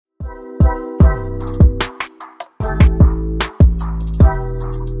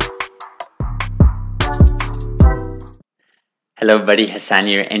Hello everybody, Hassan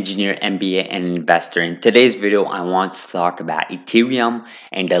here, engineer, MBA, and investor. In today's video, I want to talk about Ethereum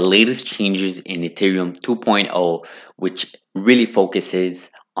and the latest changes in Ethereum 2.0, which really focuses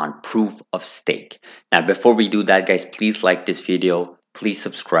on proof of stake. Now, before we do that, guys, please like this video, please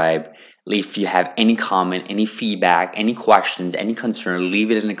subscribe. If you have any comment, any feedback, any questions, any concern, leave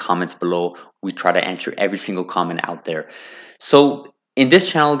it in the comments below. We try to answer every single comment out there. So, in this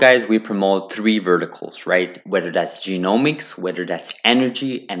channel, guys, we promote three verticals, right? Whether that's genomics, whether that's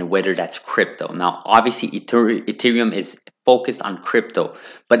energy, and whether that's crypto. Now, obviously, Ethereum is focused on crypto,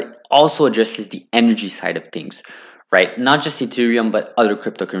 but it also addresses the energy side of things, right? Not just Ethereum, but other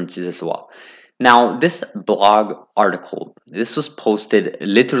cryptocurrencies as well. Now, this blog article, this was posted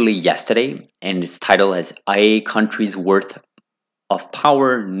literally yesterday, and its title is "A Country's Worth of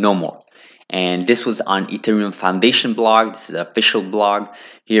Power No More." And this was on Ethereum Foundation blog. This is an official blog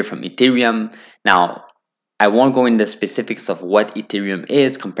here from Ethereum. Now, I won't go into the specifics of what Ethereum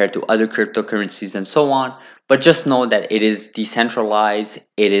is compared to other cryptocurrencies and so on, but just know that it is decentralized,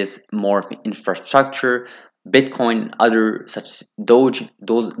 it is more of infrastructure. Bitcoin, other such as Doge,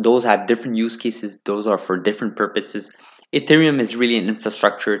 those have different use cases, those are for different purposes. Ethereum is really an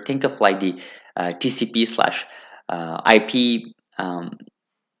infrastructure. Think of like the TCP slash IP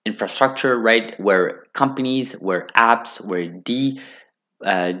infrastructure, right? Where companies, where apps, where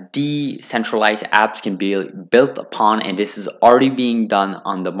decentralized apps can be built upon, and this is already being done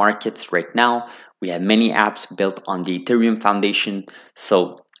on the markets right now. We have many apps built on the Ethereum Foundation,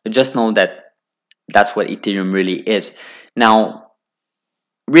 so just know that that's what Ethereum really is. Now,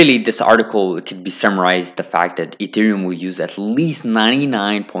 really, this article could be summarized the fact that Ethereum will use at least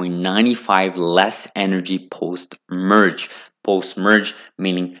 99.95 less energy post-merge. Post-merge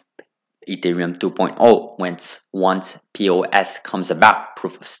meaning Ethereum 2.0 once PoS comes about,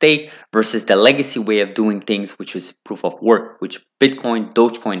 proof of stake, versus the legacy way of doing things, which is proof of work, which Bitcoin,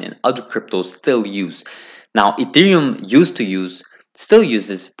 Dogecoin, and other cryptos still use. Now, Ethereum still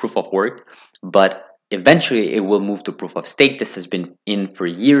uses proof of work, but eventually it will move to proof of stake. This has been in for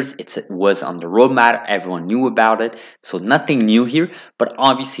years. It was on the roadmap. Everyone knew about it. So nothing new here. But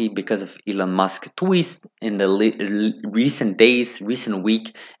obviously, because of Elon Musk tweets in the recent days, recent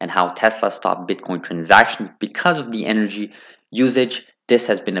week, and how Tesla stopped Bitcoin transactions because of the energy usage, this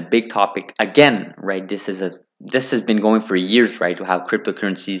has been a big topic again, right? This has been going for years, right? How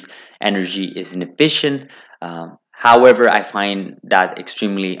cryptocurrencies energy is inefficient. However, I find that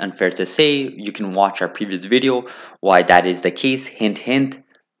extremely unfair to say. You can watch our previous video why that is the case. Hint, hint.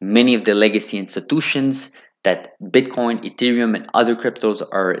 Many of the legacy institutions that Bitcoin, Ethereum, and other cryptos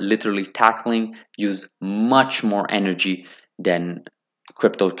are literally tackling use much more energy than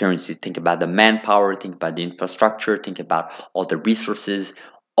cryptocurrencies. Think about the manpower, think about the infrastructure, think about all the resources,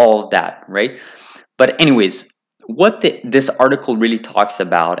 all of that, right? But anyways, what this article really talks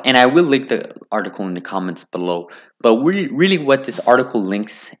about, and I will link the article in the comments below, but really what this article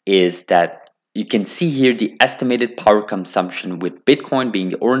links is that you can see here the estimated power consumption with Bitcoin being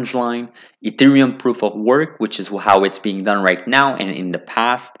the orange line, Ethereum proof of work, which is how it's being done right now and in the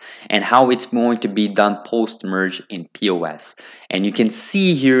past, and how it's going to be done post-merge in PoS. And you can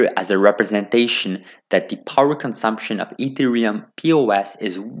see here as a representation that the power consumption of Ethereum PoS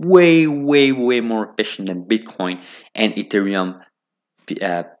is way more efficient than Bitcoin and Ethereum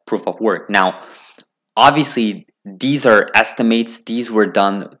proof of work. Now, obviously, these are estimates. These were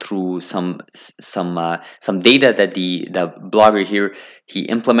done through some data that the blogger here he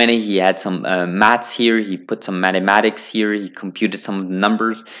implemented. He had some maths here. He put some mathematics here. He computed some of the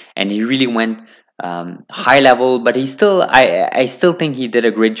numbers, and he really went high level. But I still think he did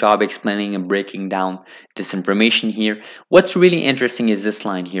a great job explaining and breaking down this information here. What's really interesting is this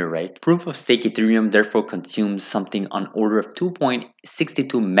line here, right? Proof of stake Ethereum therefore consumes something on order of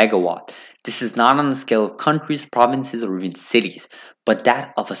 2.62 megawatt. This is not on the scale of countries, provinces, or even cities, but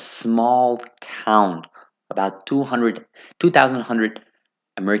that of a small town, about 2,100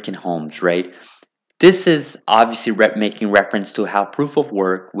 American homes, right? This is obviously making reference to how proof of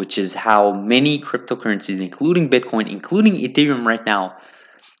work, which is how many cryptocurrencies, including Bitcoin, including Ethereum right now,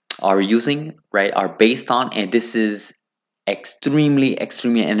 are using, right, are based on, and this is extremely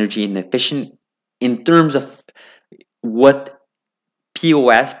energy inefficient in terms of what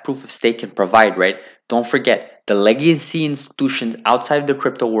PoS, proof of stake, can provide, right? Don't forget the legacy institutions outside the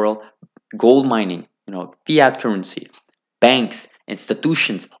crypto world, gold mining, fiat currency, banks,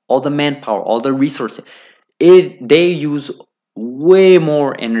 institutions, all the manpower, all the resources. They use way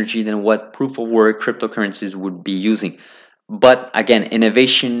more energy than what proof of work cryptocurrencies would be using. But again,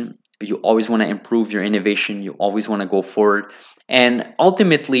 innovation You always want to improve your innovation. You always want to go forward. And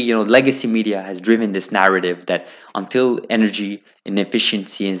ultimately, legacy media has driven this narrative that until energy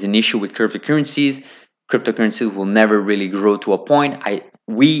inefficiency is an issue with cryptocurrencies will never really grow to a point.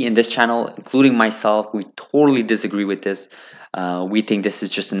 We in this channel, including myself, we totally disagree with this. We think this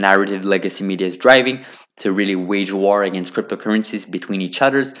is just a narrative legacy media is driving to really wage war against cryptocurrencies between each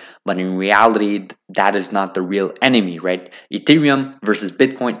others, but in reality, that is not the real enemy, right? Ethereum versus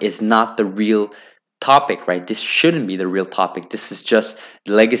Bitcoin is not the real topic, right? This shouldn't be the real topic. This is just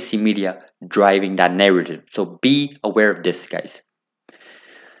legacy media driving that narrative. So be aware of this, guys.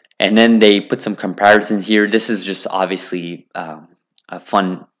 And then they put some comparisons here. This is just obviously a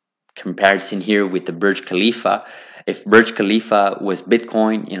fun comparison here with the Burj Khalifa. If Burj Khalifa was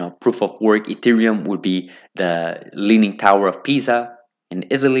Bitcoin, proof of work, Ethereum would be the Leaning Tower of Pisa in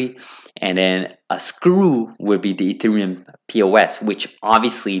Italy, and then a screw would be the Ethereum PoS, which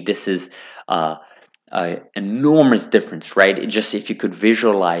obviously this is enormous difference, right? Just if you could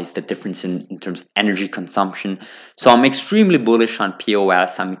visualize the difference in terms of energy consumption. So I'm extremely bullish on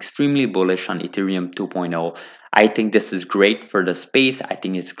PoS. I'm extremely bullish on Ethereum 2.0. I think this is great for the space. I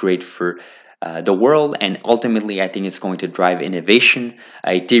think it's great for the world, and ultimately I think it's going to drive innovation.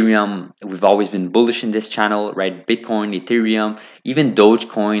 Ethereum, we've always been bullish in this channel, right? Bitcoin, Ethereum, even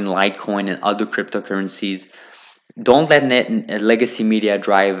Dogecoin, Litecoin, and other cryptocurrencies. Don't let legacy media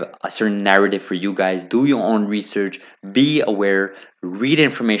drive a certain narrative for you guys. Do your own research. Be aware. Read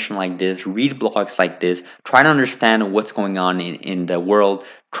information like this. Read blogs like this. Try to understand what's going on in the world.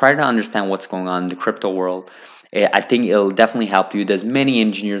 Try to understand what's going on in the crypto world. I think it'll definitely help you. There's many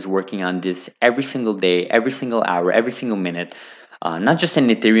engineers working on this every single day, every single hour, every single minute. Not just in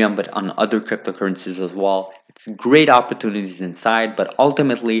Ethereum, but on other cryptocurrencies as well. It's great opportunities inside, but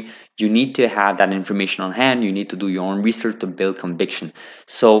ultimately you need to have that information on hand. You need to do your own research to build conviction.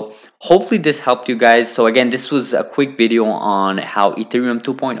 So hopefully this helped you guys. So again, this was a quick video on how Ethereum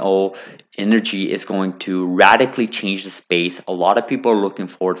 2.0 energy is going to radically change the space. A lot of people are looking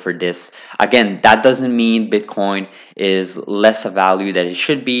forward for this. Again, that doesn't mean Bitcoin is less a value that it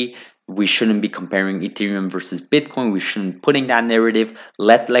should be. We shouldn't be comparing Ethereum versus Bitcoin. We shouldn't be putting that narrative.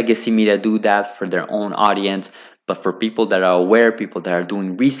 Let legacy media do that for their own audience. But for people that are aware, people that are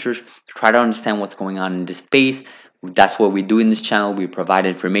doing research, try to understand what's going on in this space. That's what we do in this channel. We provide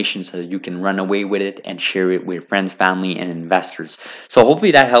information so that you can run away with it and share it with friends, family, and investors. So hopefully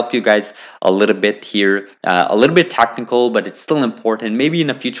that helped you guys a little bit here. A little bit technical, but it's still important. Maybe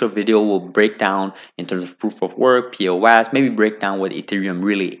in a future video, we'll break down in terms of proof of work, POS, maybe break down what Ethereum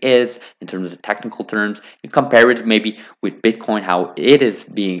really is in terms of technical terms, and compare it maybe with Bitcoin, how it is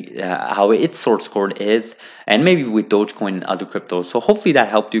being, how its source code is, and maybe with Dogecoin and other cryptos. So hopefully that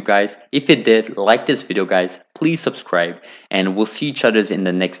helped you guys. If it did, like this video, guys. Please subscribe, and we'll see each other in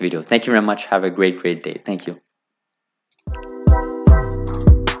the next video. Thank you very much. Have a great day. Thank you.